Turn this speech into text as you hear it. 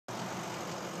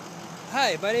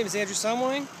Hi, my name is Andrew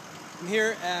Somawang. I'm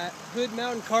here at Hood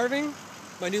Mountain Carving,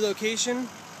 my new location,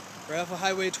 right off of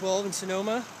Highway 12 in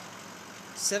Sonoma,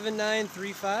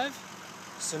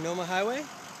 7935 Sonoma Highway.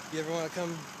 If you ever want to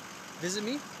come visit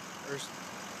me or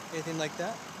anything like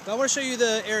that. But I want to show you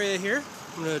the area here.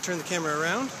 I'm going to turn the camera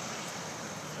around.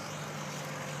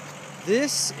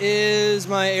 This is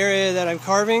my area that I'm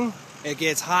carving. It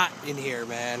gets hot in here,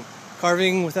 man.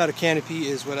 Carving without a canopy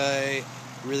is what I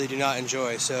really do not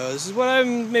enjoy. So this is what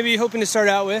I'm maybe hoping to start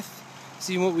out with.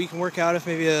 See what we can work out, if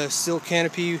maybe a silk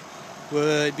canopy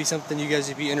would be something you guys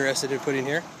would be interested in putting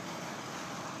here.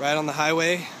 Right on the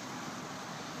highway.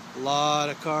 A lot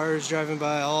of cars driving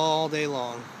by all day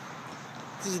long.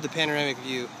 This is the panoramic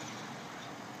view.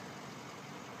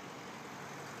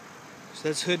 So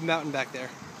that's Hood Mountain back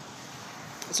there.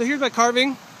 So here's my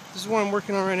carving. This is what I'm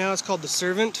working on right now. It's called The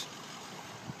Servant.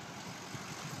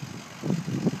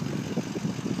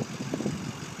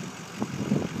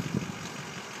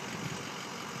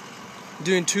 I'm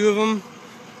doing two of them.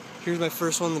 Here's my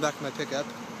first one in the back of my pickup.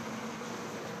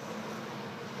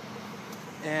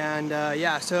 And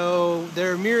yeah, so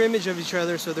they're a mirror image of each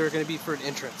other, so they're going to be for an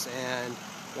entrance. And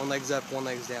one leg's up, one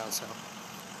leg's down. So,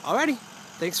 alrighty.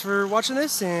 Thanks for watching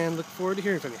this, and look forward to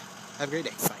hearing from you. Have a great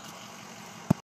day. Bye.